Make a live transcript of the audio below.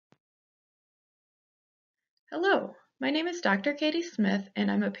Hello, my name is Dr. Kathlyn Smith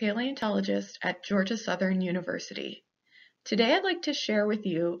and I'm a paleontologist at Georgia Southern University. Today I'd like to share with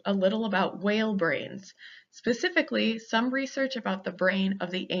you a little about whale brains, specifically some research about the brain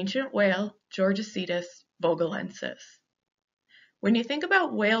of the ancient whale Georgiacetus vogelensis. When you think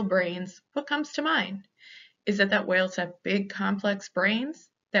about whale brains, what comes to mind? Is it that whales have big complex brains?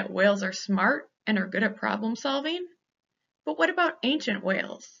 That whales are smart and are good at problem solving? But what about ancient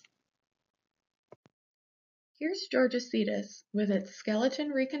whales? Here's Georgiacetus with its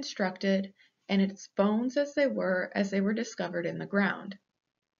skeleton reconstructed and its bones as they were discovered in the ground.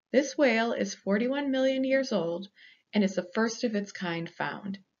 This whale is 41 million years old and is the first of its kind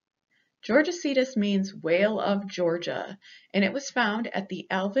found. Georgiacetus means whale of Georgia, and it was found at the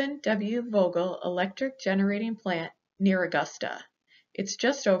Alvin W. Vogel electric generating plant near Augusta. It's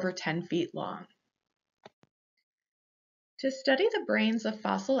just over 10 feet long. To study the brains of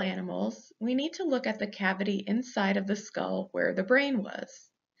fossil animals, we need to look at the cavity inside of the skull where the brain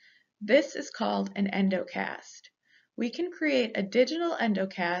was. This is called an endocast. We can create a digital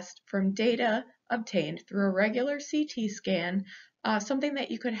endocast from data obtained through a regular CT scan, something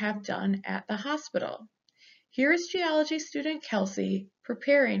that you could have done at the hospital. Here is geology student Kelsey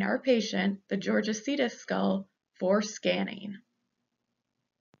preparing our patient, the Georgiacetus skull, for scanning.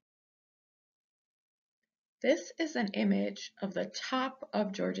 This is an image of the top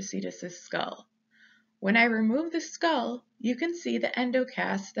of Georgiacetus' skull. When I remove the skull, you can see the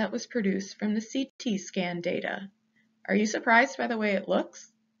endocast that was produced from the CT scan data. Are you surprised by the way it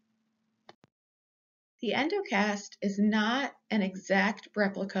looks? The endocast is not an exact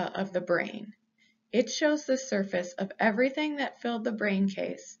replica of the brain. It shows the surface of everything that filled the brain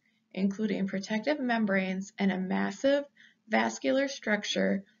case, including protective membranes and a massive vascular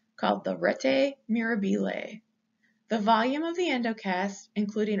structure called the rete mirabile. The volume of the endocast,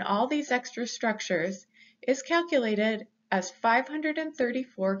 including all these extra structures, is calculated as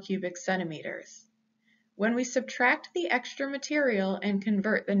 534 cubic centimeters. When we subtract the extra material and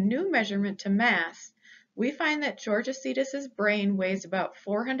convert the new measurement to mass, we find that Georgiacetus's brain weighs about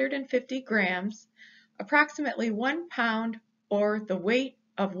 450 grams, approximately 1 pound, or the weight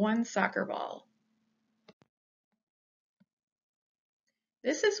of one soccer ball.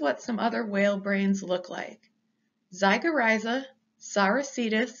 This is what some other whale brains look like. Zygorrhiza,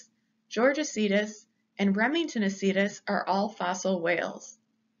 Saurocetus, Georgiacetus, and Remingtonacetus are all fossil whales.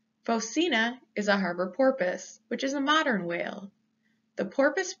 Phocina is a harbor porpoise, which is a modern whale. The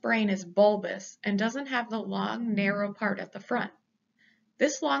porpoise brain is bulbous and doesn't have the long, narrow part at the front.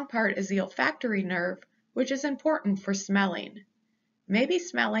 This long part is the olfactory nerve, which is important for smelling. Maybe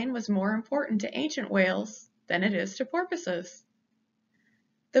smelling was more important to ancient whales than it is to porpoises.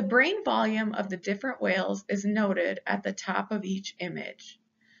 The brain volume of the different whales is noted at the top of each image.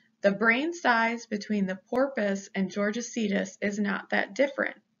 The brain size between the porpoise and Georgiacetus is not that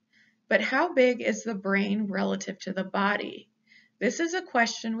different. But how big is the brain relative to the body? This is a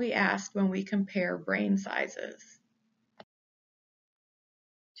question we ask when we compare brain sizes.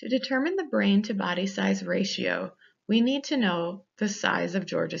 To determine the brain to body size ratio, we need to know the size of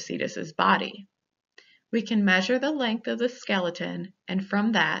Georgiacetus's body. We can measure the length of the skeleton and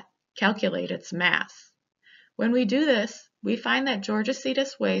from that, calculate its mass. When we do this, we find that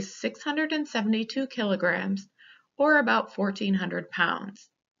Georgiacetus weighs 672 kilograms, or about 1,400 pounds.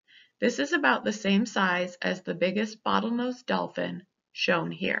 This is about the same size as the biggest bottlenose dolphin, shown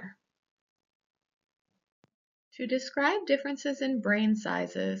here. To describe differences in brain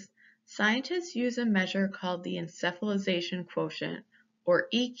sizes, scientists use a measure called the encephalization quotient, or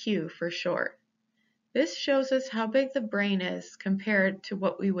EQ for short. This shows us how big the brain is compared to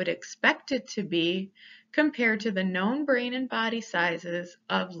what we would expect it to be compared to the known brain and body sizes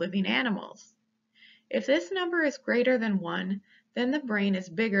of living animals. If this number is greater than 1, then the brain is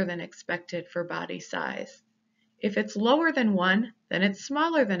bigger than expected for body size. If it's lower than 1, then it's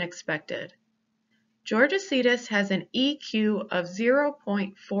smaller than expected. Georgiacetus has an EQ of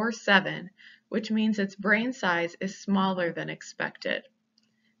 0.47, which means its brain size is smaller than expected.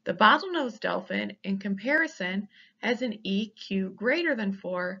 The bottlenose dolphin, in comparison, has an EQ greater than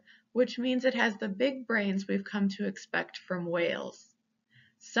 4, which means it has the big brains we've come to expect from whales.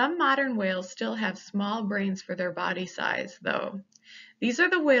 Some modern whales still have small brains for their body size, though. These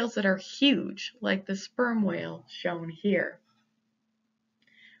are the whales that are huge, like the sperm whale shown here.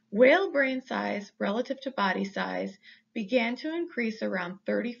 Whale brain size relative to body size began to increase around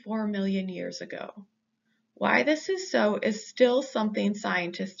 34 million years ago. Why this is so is still something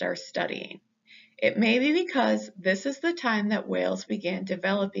scientists are studying. It may be because this is the time that whales began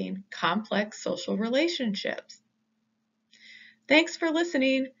developing complex social relationships. Thanks for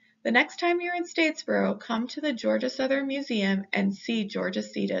listening. The next time you're in Statesboro, come to the Georgia Southern Museum and see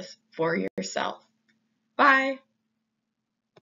Georgiacetus for yourself. Bye!